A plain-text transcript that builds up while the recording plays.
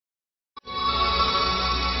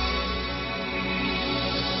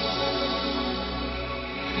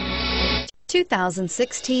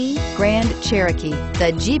2016 Grand Cherokee.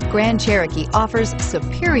 The Jeep Grand Cherokee offers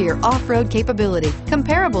superior off-road capability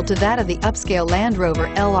comparable to that of the upscale Land Rover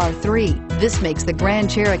LR3. This makes the Grand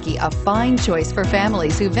Cherokee a fine choice for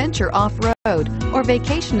families who venture off-road or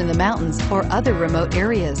vacation in the mountains or other remote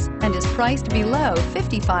areas, and is priced below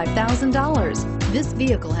 $55,000. This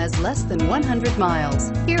vehicle has less than 100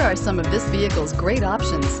 miles. Here are some of this vehicle's great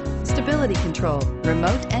options: stability control,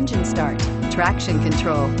 remote engine start, traction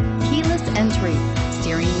control, keyless entry,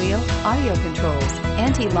 steering wheel audio controls,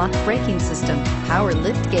 anti-lock braking system, power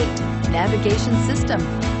lift gate, navigation system,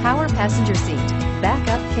 power passenger seat,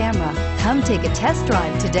 backup camera. Come take a test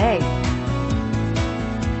drive today.